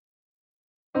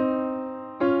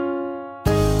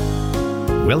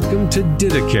Welcome to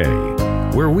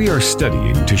Didache, where we are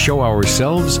studying to show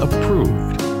ourselves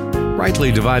approved,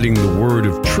 rightly dividing the word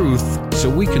of truth so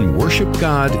we can worship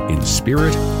God in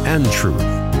spirit and truth,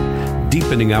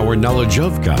 deepening our knowledge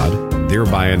of God,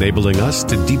 thereby enabling us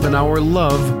to deepen our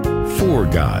love for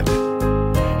God.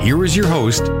 Here is your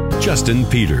host, Justin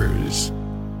Peters.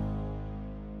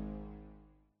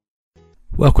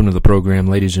 Welcome to the program,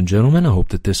 ladies and gentlemen. I hope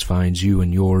that this finds you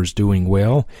and yours doing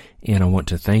well, and I want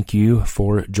to thank you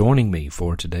for joining me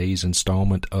for today's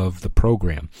installment of the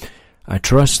program. I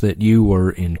trust that you were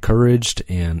encouraged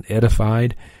and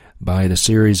edified by the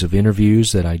series of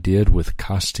interviews that I did with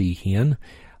Costi Hinn.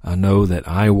 I know that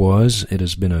I was. It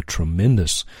has been a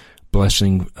tremendous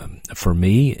blessing for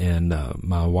me and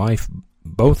my wife,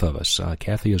 both of us,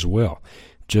 Kathy as well,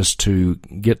 just to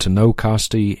get to know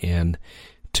Costi and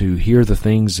to hear the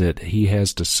things that he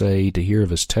has to say, to hear of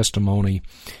his testimony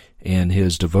and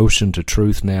his devotion to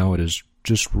truth now. It has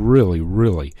just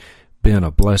really been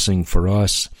a blessing for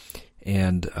us.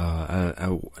 And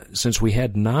since we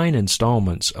had 9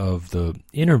 installments of the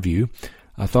interview,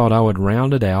 I thought I would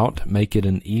round it out, make it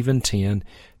an even 10,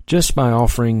 just by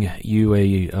offering you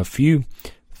a few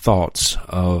thoughts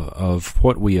of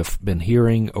what we have been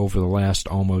hearing over the last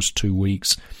almost 2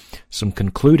 weeks, some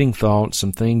concluding thoughts,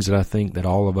 some things that I think that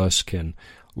all of us can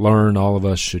learn, all of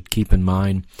us should keep in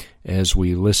mind as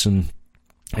we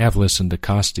have listened to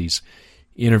Costi's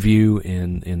interview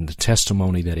and the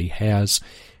testimony that he has.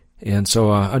 And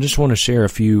so I just want to share a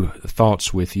few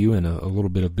thoughts with you and a little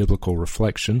bit of biblical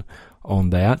reflection on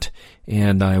that.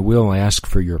 And I will ask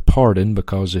for your pardon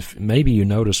because if maybe you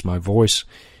notice my voice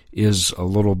is a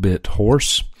little bit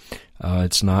hoarse.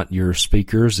 It's not your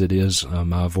speakers, it is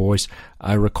my voice.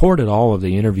 I recorded all of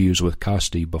the interviews with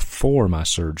Costi before my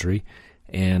surgery,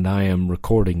 and I am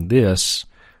recording this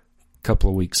a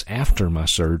couple of weeks after my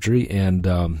surgery, and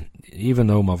even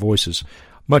though my voice is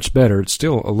much better, it's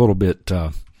still a little bit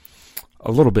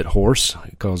hoarse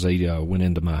because they went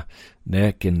into my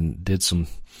neck and did some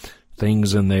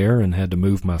things in there and had to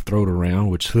move my throat around,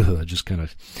 which just kind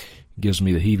of gives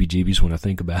me the heebie-jeebies when I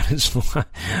think about it.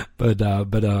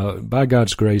 But by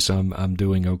God's grace, I'm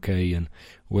doing okay and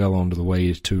well on the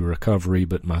way to recovery,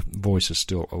 but my voice is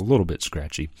still a little bit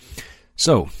scratchy.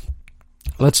 So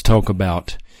let's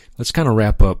kind of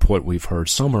wrap up what we've heard,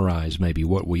 summarize maybe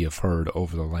what we have heard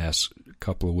over the last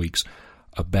couple of weeks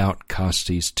about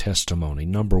Costi's testimony.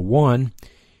 Number one,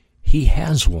 he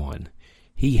has one.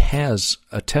 He has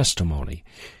a testimony.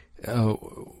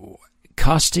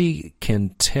 Costi can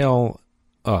tell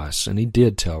us, and he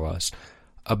did tell us,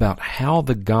 about how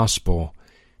the gospel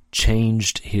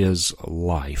changed his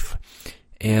life.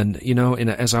 And,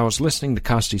 as I was listening to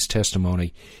Costi's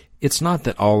testimony, it's not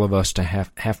that all of us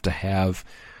have to have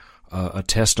a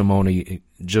testimony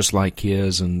just like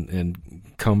his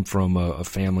and come from a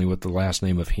family with the last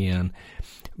name of Hinn,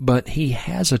 but he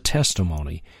has a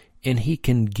testimony, and he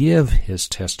can give his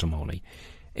testimony.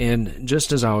 And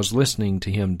just as I was listening to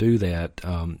him do that,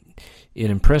 it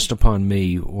impressed upon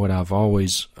me what I've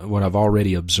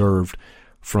already observed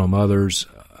from others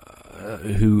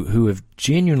who have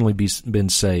genuinely been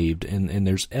saved, and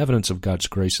there's evidence of God's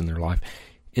grace in their life,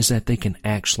 is that they can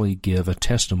actually give a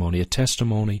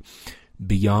testimony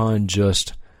beyond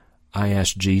just, I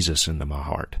asked Jesus into my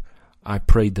heart, I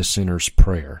prayed the sinner's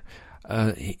prayer.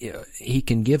 He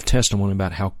can give testimony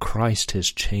about how Christ has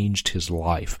changed his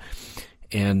life.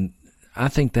 And I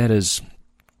think that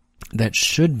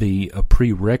should be a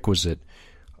prerequisite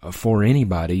for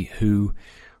anybody who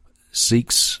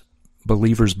seeks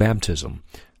believers' baptism.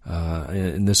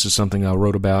 And this is something I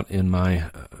wrote about in my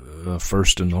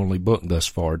first and only book thus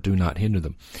far, Do Not Hinder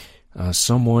Them.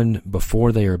 Someone,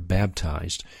 before they are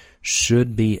baptized,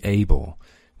 should be able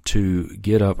to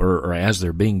get up, or as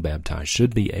they're being baptized,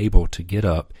 should be able to get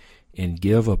up and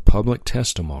give a public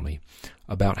testimony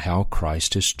about how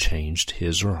Christ has changed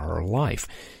his or her life.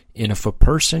 And if a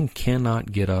person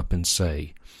cannot get up and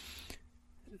say,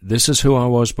 this is who I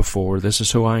was before, this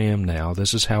is who I am now,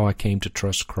 this is how I came to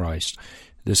trust Christ,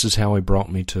 this is how he brought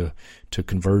me to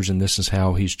conversion, this is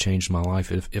how he's changed my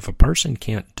life. If a person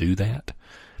can't do that,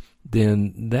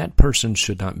 then that person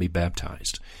should not be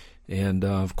baptized. And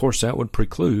of course that would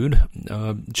preclude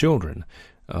children,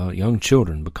 young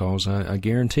children, because I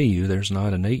guarantee you there's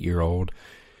not an 8-year-old,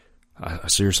 I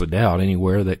seriously doubt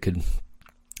anywhere, that could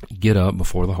get up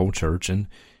before the whole church and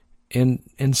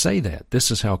say that.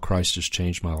 This is how Christ has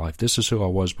changed my life. This is who I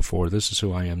was before. This is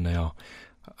who I am now.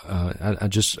 I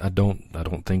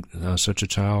don't think such a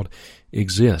child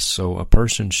exists. So a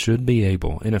person should be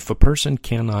able, and if a person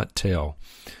cannot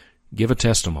give a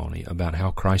testimony about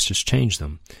how Christ has changed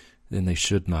them, then they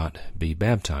should not be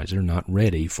baptized. They're not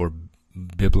ready for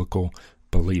biblical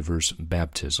believers'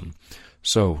 baptism.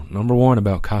 So, number one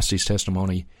about Costi's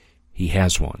testimony, he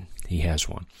has one. He has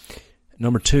one.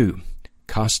 Number two,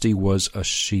 Costi was a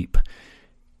sheep.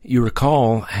 You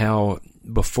recall how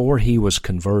before he was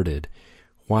converted,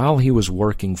 while he was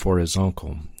working for his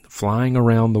uncle, flying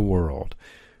around the world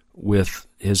with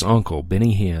his uncle,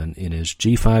 Benny Hinn, in his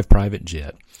G5 private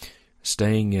jet,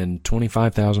 staying in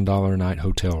 $25,000 a night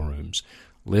hotel rooms,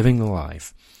 living the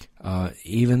life,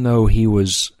 even though he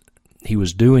was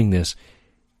doing this,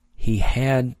 he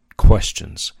had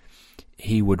questions.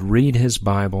 He would read his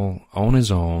Bible on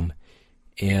his own,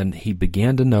 and he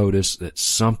began to notice that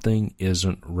something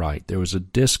isn't right. There was a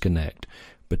disconnect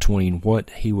between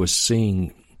what he was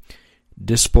seeing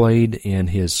displayed in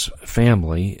his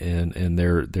family and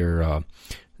their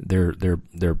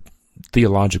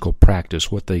theological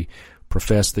practice, what they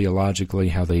profess theologically,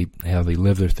 how they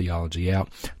live their theology out.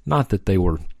 Not that they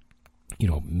were,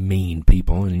 mean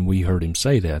people, and we heard him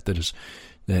say that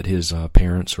his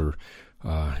parents were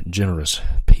generous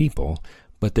people,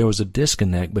 but there was a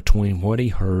disconnect between what he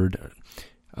heard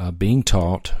being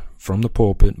taught from the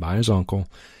pulpit by his uncle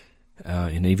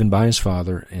and even by his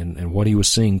father, and what he was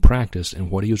seeing practiced and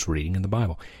what he was reading in the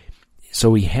Bible.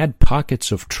 So he had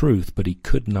pockets of truth, but he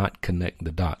could not connect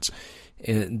the dots.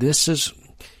 And this is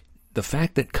the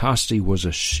fact that Costi was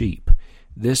a sheep.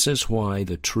 This is why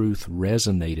the truth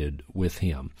resonated with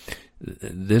him.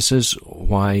 This is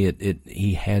why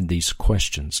he had these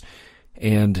questions.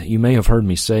 And you may have heard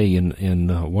me say in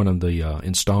one of the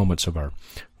installments of our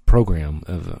program,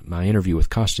 of my interview with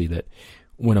Costi, that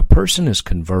when a person is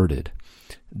converted,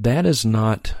 that is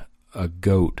not a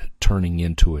goat turning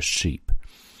into a sheep.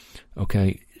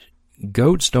 Okay?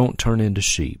 Goats don't turn into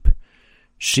sheep.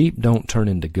 Sheep don't turn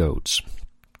into goats.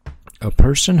 A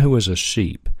person who is a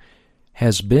sheep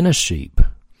has been a sheep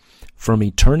from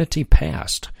eternity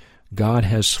past. God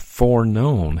has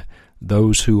foreknown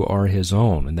those who are his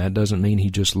own, and that doesn't mean he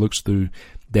just looks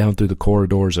down through the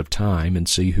corridors of time and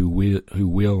see who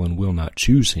will and will not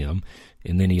choose him,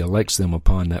 and then he elects them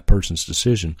upon that person's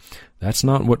decision. That's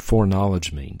not what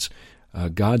foreknowledge means.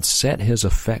 God set his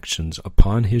affections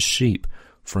upon his sheep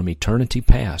from eternity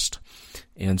past,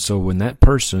 and so when that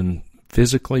person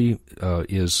physically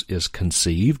is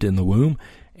conceived in the womb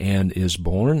and is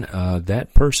born,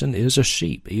 that person is a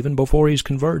sheep. Even before he's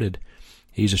converted,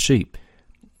 he's a sheep.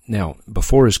 Now,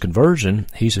 before his conversion,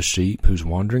 he's a sheep who's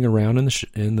wandering around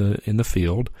in the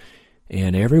field,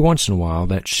 and every once in a while,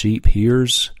 that sheep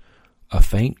hears a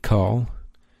faint call.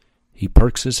 He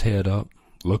perks his head up,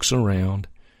 looks around,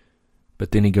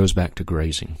 but then he goes back to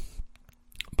grazing.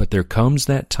 But there comes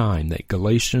that time, that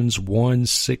Galatians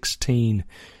 1:16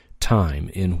 time,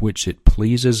 in which it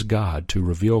pleases God to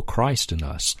reveal Christ in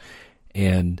us,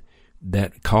 and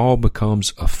that call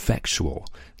becomes effectual.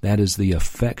 That is the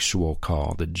effectual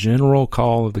call. The general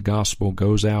call of the gospel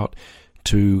goes out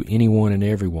to anyone and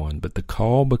everyone, but the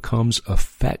call becomes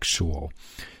effectual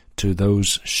to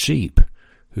those sheep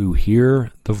who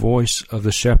hear the voice of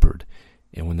the shepherd.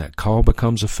 And when that call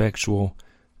becomes effectual,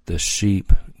 the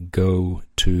sheep go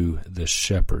to the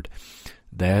shepherd.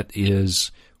 That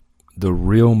is the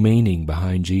real meaning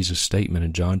behind Jesus' statement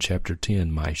in John chapter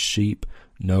 10, "My sheep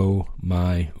know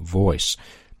my voice."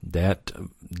 That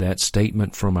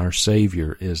statement from our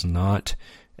Savior is not,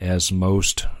 as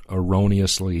most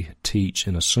erroneously teach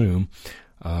and assume,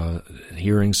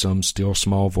 hearing some still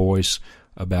small voice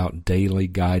about daily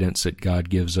guidance that God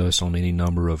gives us on any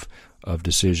number of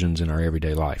decisions in our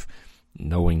everyday life.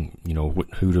 Knowing,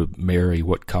 who to marry,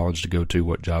 what college to go to,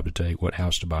 what job to take, what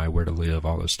house to buy, where to live,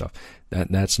 all this stuff.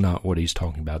 That's not what he's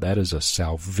talking about. That is a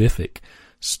salvific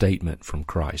statement from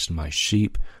Christ. My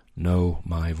sheep know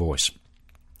my voice.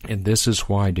 And this is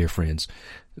why, dear friends,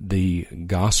 the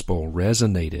gospel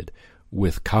resonated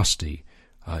with Costi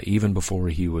even before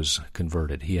he was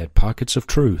converted. He had pockets of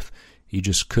truth. He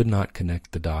just could not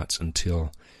connect the dots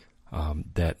until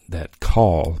that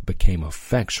call became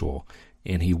effectual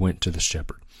and he went to the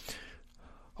shepherd.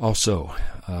 Also,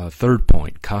 third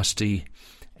point, Costi,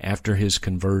 after his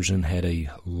conversion, had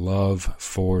a love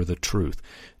for the truth.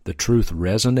 The truth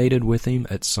resonated with him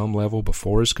at some level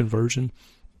before his conversion,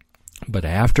 but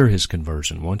after his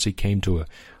conversion, once he came to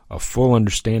a full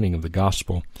understanding of the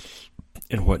gospel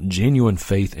and what genuine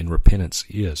faith and repentance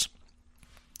is,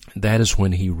 that is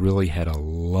when he really had a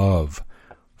love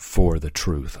for the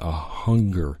truth, a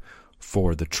hunger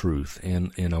for the truth,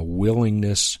 and a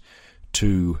willingness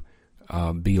to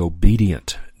be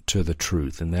obedient to the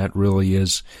truth. And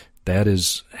that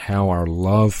is how our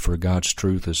love for God's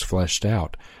truth is fleshed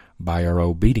out, by our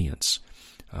obedience.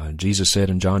 Jesus said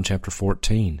in John chapter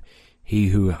 14, He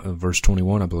who, verse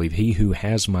 21, I believe, he who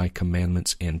has my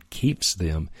commandments and keeps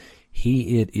them,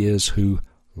 he it is who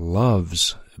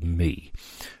loves me.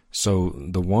 So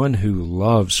the one who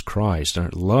loves Christ, our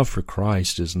love for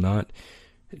Christ is not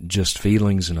just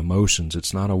feelings and emotions.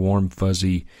 It's not a warm,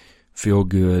 fuzzy,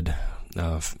 feel-good,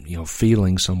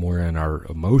 feeling somewhere in our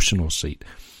emotional seat.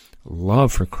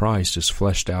 Love for Christ is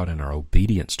fleshed out in our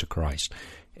obedience to Christ,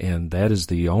 and that is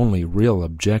the only real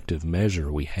objective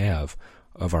measure we have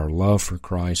of our love for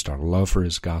Christ, our love for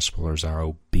His gospel, is our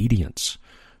obedience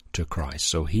to Christ.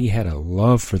 So He had a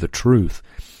love for the truth,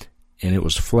 and it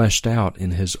was fleshed out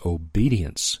in His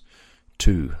obedience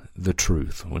to the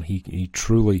truth. When He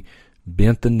truly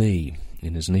bent the knee,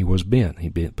 and His knee was bent,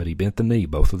 but He bent the knee.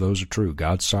 Both of those are true.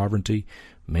 God's sovereignty,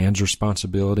 man's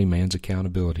responsibility, man's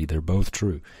accountability, they're both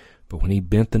true. But when He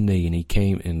bent the knee and He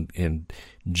came in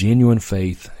genuine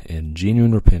faith and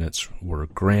genuine repentance were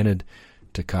granted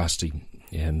to Costi,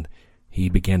 and he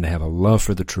began to have a love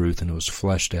for the truth, and it was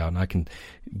fleshed out. And I can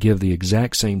give the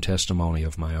exact same testimony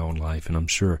of my own life, and I'm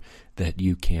sure that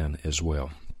you can as well.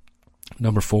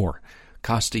 Number 4,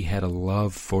 Costi had a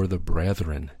love for the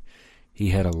brethren. He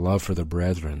had a love for the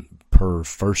brethren per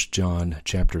 1 John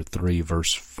chapter 3,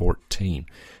 verse 14.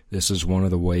 This is one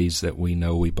of the ways that we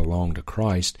know we belong to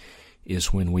Christ,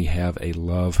 is when we have a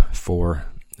love for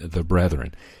the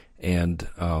brethren. And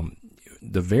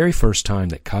the very first time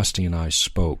that Costi and I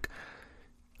spoke,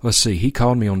 let's see, he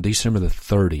called me on December the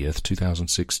 30th,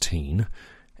 2016,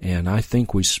 and I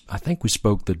think we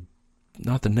spoke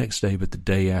not the next day, but the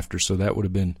day after, so that would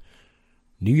have been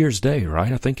New Year's Day,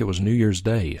 right? I think it was New Year's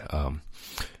Day,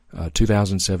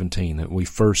 2017, that we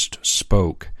first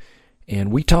spoke,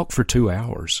 and we talked for 2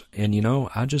 hours, and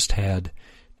I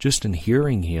just in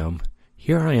hearing him,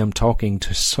 here I am talking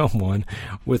to someone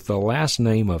with the last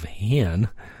name of Hinn.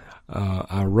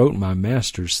 I wrote my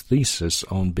master's thesis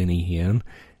on Benny Hinn,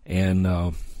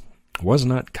 and was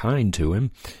not kind to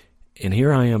him. And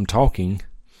here I am talking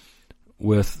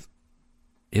with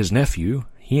his nephew,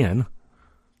 Hinn,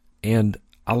 and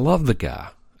I love the guy.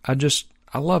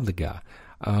 I love the guy.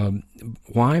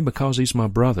 Why? Because he's my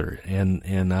brother,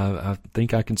 and I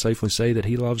think I can safely say that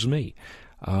he loves me.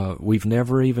 We've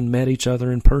never even met each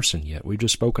other in person yet. We've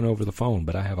just spoken over the phone,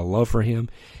 but I have a love for him.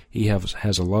 He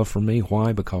has a love for me.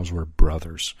 Why? Because we're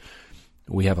brothers.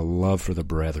 We have a love for the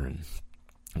brethren.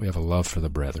 We have a love for the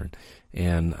brethren.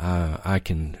 And I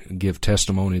can give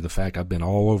testimony of the fact I've been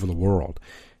all over the world,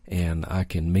 and I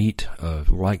can meet a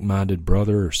like-minded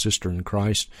brother or sister in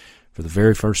Christ for the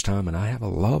very first time, and I have a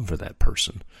love for that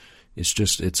person. It's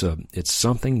just, it's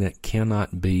something that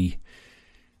cannot be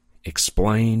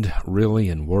explained really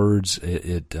in words.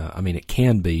 It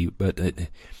can be, but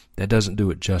that doesn't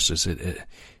do it justice.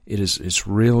 It's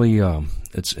really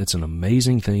it's an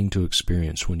amazing thing to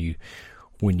experience when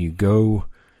you go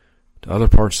to other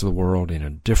parts of the world in a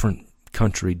different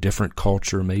country, different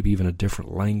culture, maybe even a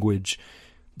different language.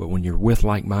 But when you're with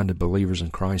like-minded believers in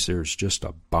Christ, there's just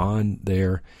a bond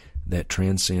there that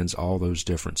transcends all those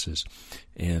differences.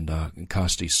 And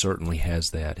Costi certainly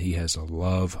has that. He has a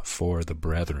love for the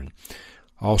brethren.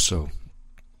 Also,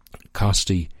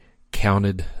 Costi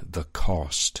counted the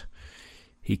cost.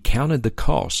 He counted the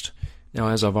cost. Now,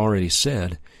 as I've already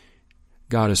said,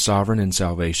 God is sovereign in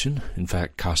salvation. In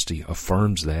fact, Costi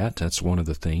affirms that. That's one of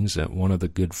the things, that one of the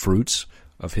good fruits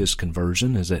of his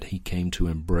conversion is that he came to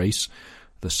embrace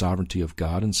the sovereignty of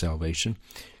God in salvation.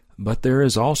 But there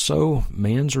is also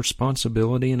man's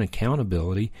responsibility and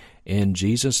accountability, and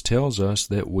Jesus tells us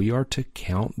that we are to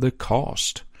count the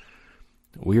cost.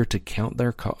 We are to count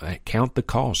the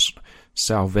cost.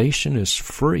 Salvation is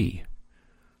free,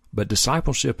 but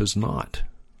discipleship is not.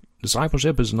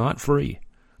 Discipleship is not free.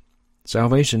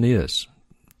 Salvation is.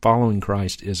 Following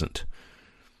Christ isn't.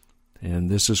 And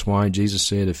this is why Jesus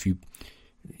said, if you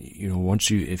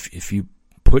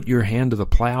put your hand to the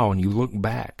plow and you look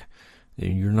back,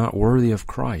 then you're not worthy of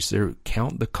Christ.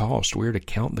 Count the cost. We're to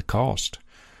count the cost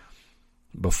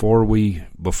before we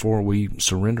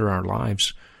surrender our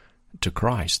lives to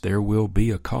Christ. There will be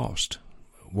a cost.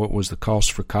 What was the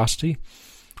cost for Costi?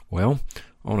 Well,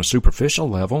 on a superficial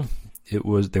level,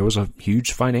 there was a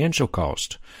huge financial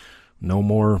cost. No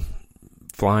more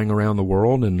flying around the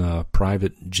world in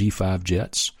private G5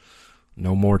 jets.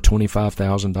 No more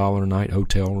 $25,000 a night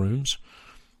hotel rooms.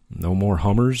 No more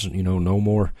Hummers.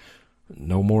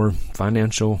 No more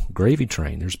financial gravy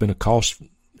train. There's been a cost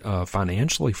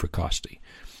financially for Costi.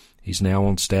 He's now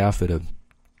on staff at a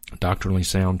doctrinally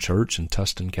sound church in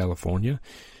Tustin, California,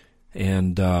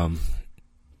 and I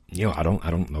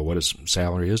don't know what his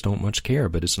salary is. Don't much care,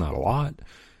 but it's not a lot.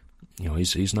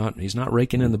 He's not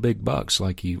raking in the big bucks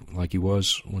like he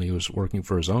was when he was working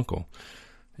for his uncle,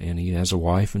 and he has a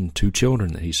wife and 2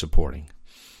 children that he's supporting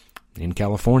in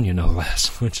California, no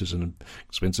less, which is an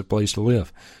expensive place to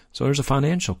live. So there's a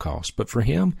financial cost, but for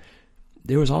him,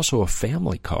 there was also a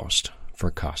family cost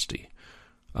for Costi,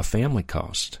 a family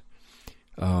cost.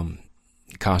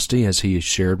 Costi, as he has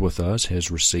shared with us,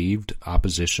 has received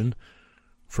opposition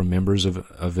from members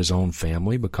of his own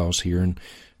family because here in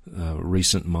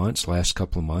recent months, last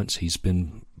couple of months, he's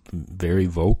been very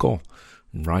vocal,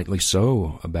 and rightly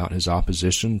so, about his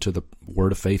opposition to the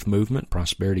Word of Faith movement,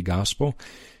 Prosperity Gospel,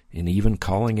 and even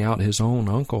calling out his own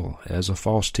uncle as a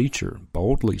false teacher,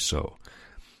 boldly so.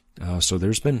 So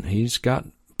he's got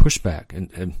pushback,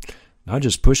 and not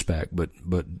just pushback,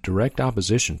 but direct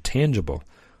opposition, tangible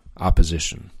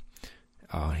opposition.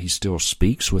 He still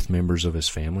speaks with members of his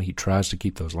family. He tries to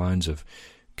keep those lines of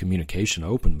communication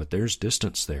open, but there's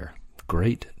distance there,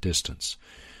 great distance.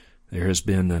 There has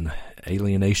been an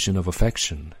alienation of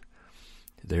affection.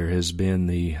 There has been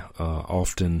the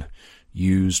often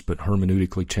used but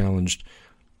hermeneutically challenged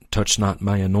 "touch not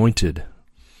my anointed"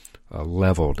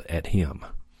 leveled at him.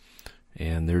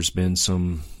 And there's been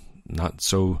some not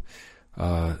so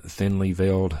thinly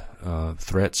veiled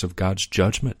threats of God's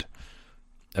judgment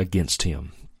against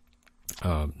him,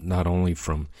 not only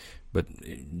but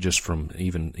just from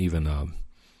even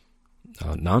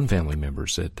non-family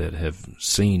members that have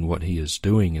seen what he is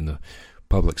doing in the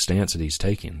public stance that he's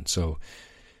taking. So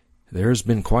there has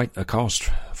been quite a cost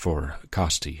for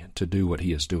Costi to do what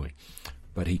he is doing,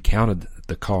 but he counted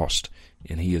the cost,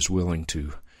 and he is willing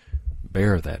to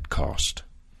bear that cost.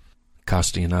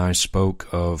 Costi and I spoke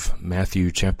of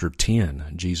Matthew chapter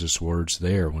 10, Jesus' words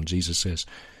there, when Jesus says,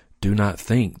 "Do not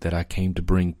think that I came to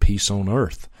bring peace on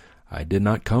earth. I did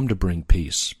not come to bring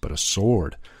peace, but a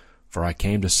sword. For I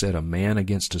came to set a man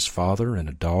against his father, and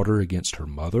a daughter against her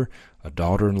mother, a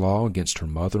daughter-in-law against her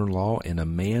mother-in-law, and a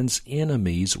man's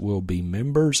enemies will be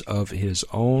members of his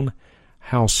own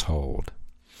household."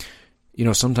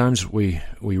 Sometimes we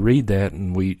read that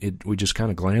and we just kind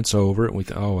of glance over it and we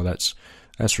think, oh, that's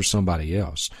for somebody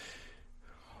else.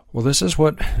 Well, this is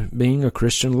what being a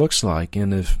Christian looks like,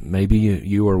 and if maybe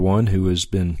you are one who has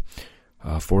been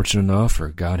fortunate enough, or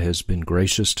God has been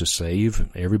gracious to save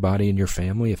everybody in your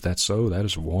family, if that's so, that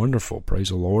is wonderful. Praise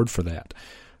the Lord for that.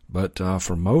 But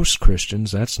for most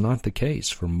Christians, that's not the case.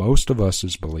 For most of us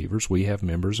as believers, we have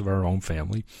members of our own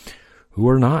family who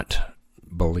are not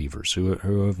believers, who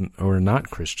are not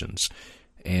Christians.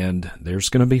 And there's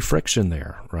going to be friction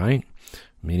there, right?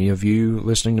 Many of you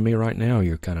listening to me right now,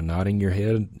 you're kind of nodding your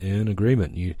head in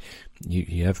agreement. You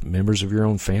have members of your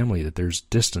own family that there's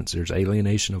distance, there's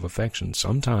alienation of affection.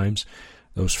 Sometimes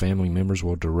those family members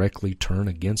will directly turn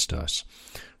against us.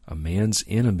 A man's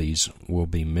enemies will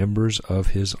be members of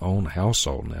his own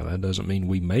household. Now, that doesn't mean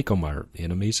we make them our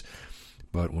enemies,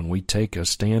 but when we take a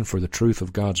stand for the truth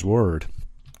of God's Word,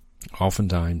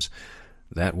 oftentimes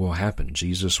that will happen.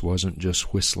 Jesus wasn't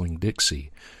just whistling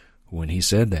Dixie when he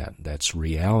said that. That's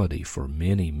reality for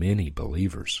many, many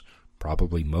believers,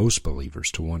 probably most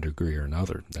believers to one degree or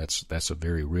another. That's a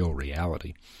very real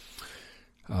reality.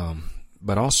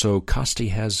 But also, Costi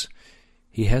has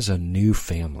a new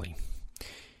family.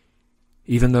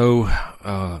 Even though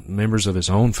members of his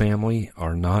own family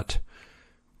are not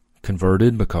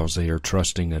converted because they are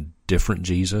trusting a different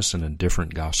Jesus and a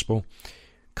different gospel,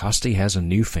 Costi has a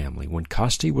new family. When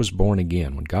Costi was born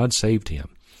again, when God saved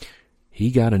him,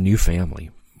 he got a new family.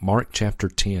 Mark chapter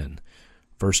 10,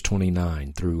 verse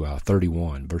 29 through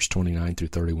 31, verse 29 through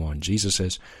 31, Jesus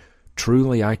says,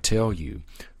 "Truly I tell you,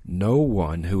 no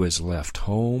one who has left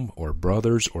home or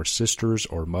brothers or sisters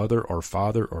or mother or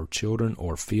father or children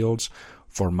or fields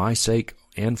for my sake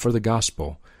and for the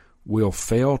gospel will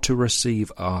fail to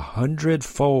receive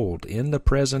 100-fold in the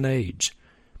present age,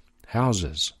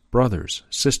 houses, brothers,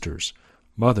 sisters,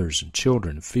 mothers and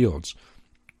children, fields,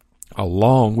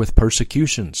 along with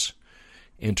persecutions,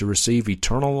 and to receive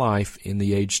eternal life in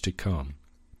the age to come."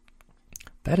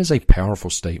 That is a powerful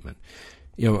statement.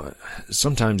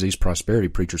 Sometimes these prosperity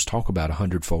preachers talk about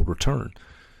 100-fold return,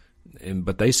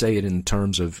 but they say it in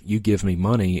terms of, you give me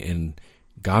money and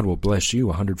God will bless you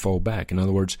 100-fold back. In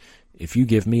other words, if you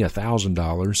give me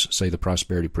 $1,000, say the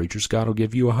prosperity preachers, God will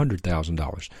give you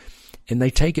 $100,000. And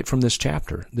they take it from this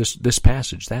chapter, this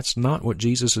passage. That's not what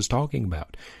Jesus is talking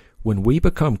about. When we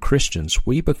become Christians,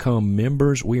 we become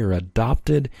members. We are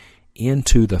adopted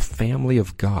into the family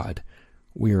of God.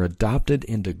 We are adopted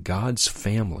into God's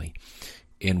family.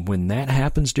 And when that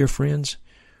happens, dear friends,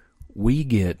 we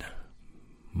get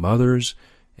mothers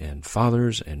and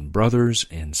fathers and brothers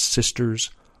and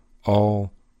sisters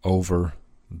all over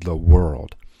the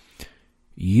world.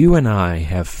 You and I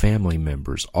have family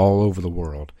members all over the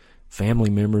world, family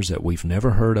members that we've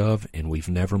never heard of and we've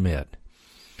never met.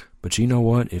 But you know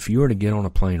what? If you were to get on a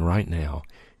plane right now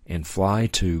and fly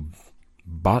to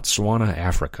Botswana,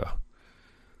 Africa,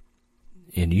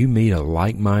 and you meet a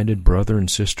like-minded brother and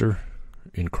sister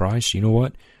in Christ, you know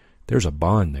what? There's a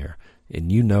bond there.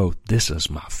 And you know, this is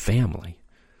my family.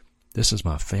 This is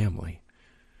my family.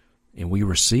 And we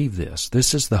receive this.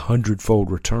 This is the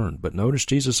 100-fold return. But notice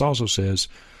Jesus also says,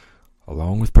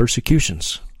 along with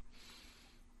persecutions.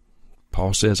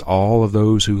 Paul says all of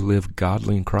those who live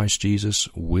godly in Christ Jesus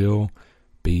will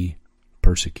be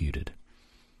persecuted.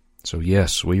 So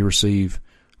yes, we receive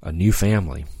a new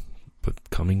family, but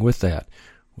coming with that,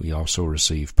 we also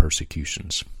receive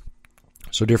persecutions.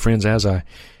 So dear friends, as I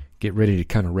get ready to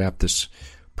kind of wrap this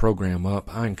program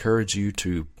up, I encourage you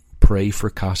to pray for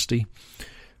Costi.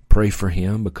 Pray for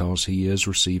him because he is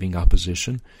receiving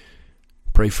opposition.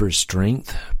 Pray for his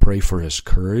strength. Pray for his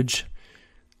courage.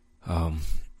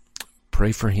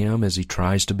 Pray for him as he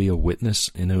tries to be a witness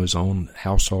in his own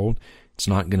household. It's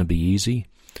not going to be easy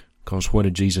because what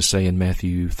did Jesus say in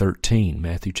Matthew 13?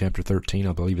 Matthew chapter 13,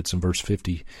 I believe it's in verse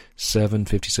 57,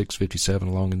 56, 57,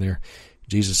 along in there.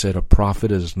 Jesus said, a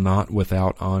prophet is not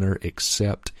without honor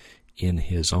except in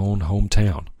his own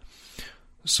hometown.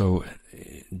 So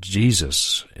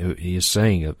Jesus, he is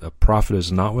saying a prophet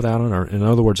is not without honor. In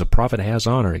other words, a prophet has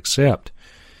honor except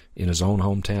in his own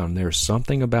hometown. And there's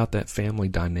something about that family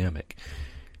dynamic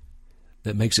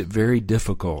that makes it very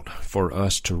difficult for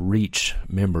us to reach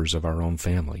members of our own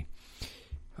family.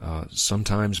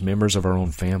 Sometimes members of our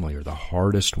own family are the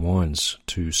hardest ones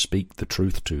to speak the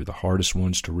truth to, the hardest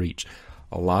ones to reach.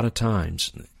 A lot of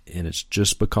times, and it's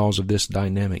just because of this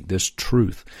dynamic, this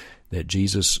truth that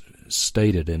Jesus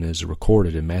stated and is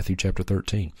recorded in Matthew chapter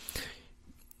 13.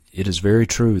 It is very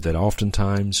true that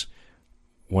oftentimes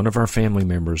one of our family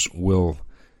members will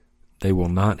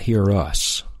not hear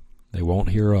us. They won't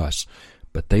hear us,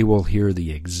 but they will hear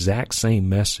the exact same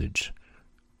message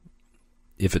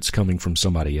if it's coming from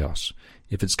somebody else,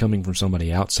 if it's coming from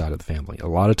somebody outside of the family. A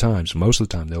lot of times, most of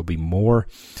the time, they'll be more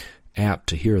apt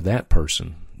to hear that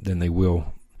person than they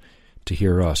will to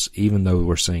hear us, even though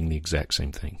we're saying the exact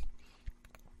same thing.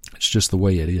 It's just the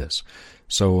way it is.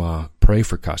 So pray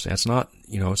for Costi. That's not,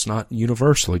 it's not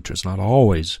universally true. It's not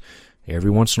always.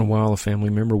 Every once in a while, a family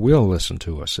member will listen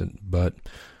to us, but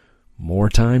more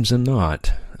times than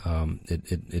not,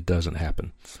 it doesn't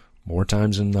happen. More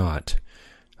times than not,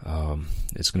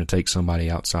 it's going to take somebody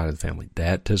outside of the family.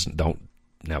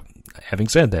 Now, having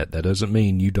said that, that doesn't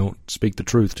mean you don't speak the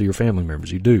truth to your family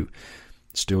members. You do.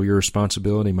 It's still your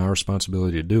responsibility, my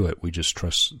responsibility to do it. We just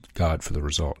trust God for the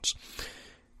results.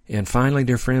 And finally,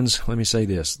 dear friends, let me say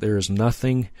this. There is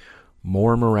nothing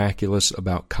more miraculous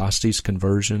about Costi's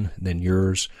conversion than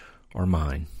yours or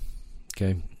mine.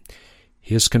 Okay?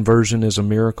 His conversion is a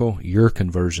miracle. Your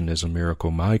conversion is a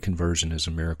miracle. My conversion is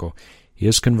a miracle.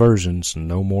 His conversion's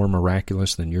no more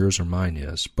miraculous than yours or mine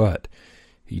is. But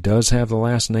he does have the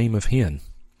last name of Hen.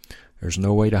 There's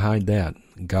no way to hide that.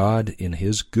 God, in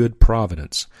his good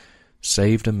providence,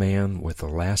 saved a man with the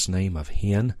last name of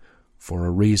Hen for a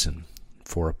reason,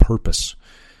 for a purpose.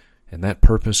 And that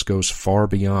purpose goes far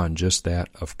beyond just that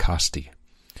of Costi.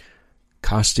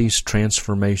 Costi's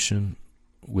transformation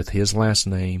with his last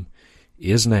name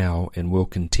is now and will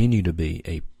continue to be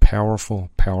a powerful,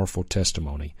 powerful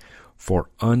testimony for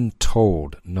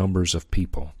untold numbers of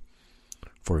people,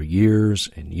 for years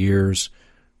and years,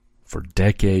 for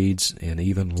decades, and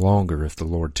even longer if the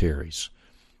Lord tarries.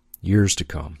 Years to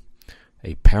come.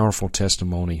 A powerful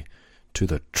testimony to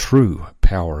the true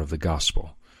power of the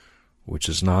gospel, which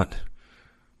is not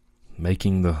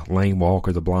making the lame walk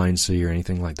or the blind see or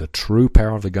anything like that. The true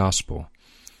power of the gospel,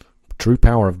 true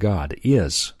power of God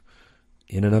is,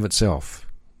 in and of itself,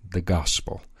 the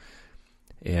gospel.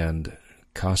 And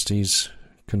Costi's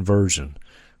conversion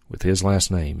with his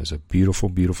last name is a beautiful,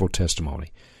 beautiful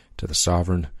testimony to the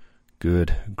sovereign,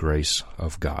 good grace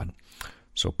of God.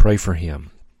 So pray for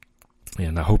him.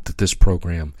 And I hope that this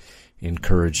program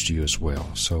encouraged you as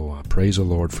well. So praise the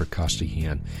Lord for Costi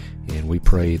Hen, and we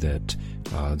pray that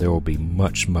there will be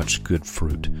much, much good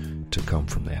fruit to come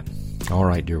from that. All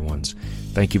right, dear ones,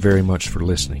 thank you very much for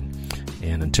listening.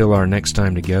 And until our next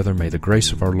time together, may the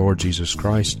grace of our Lord Jesus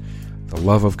Christ, the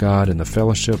love of God, and the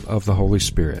fellowship of the Holy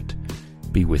Spirit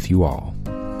be with you all.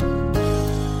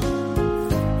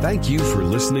 Thank you for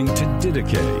listening to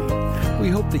Didache. We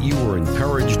hope that you were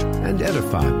encouraged and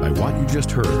edified by what you just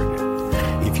heard.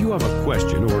 If you have a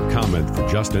question or comment for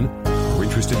Justin, are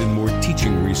interested in more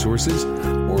teaching resources,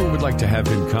 or would like to have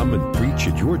him come and preach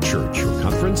at your church or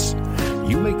conference,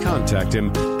 you may contact him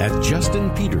at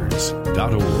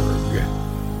justinpeters.org.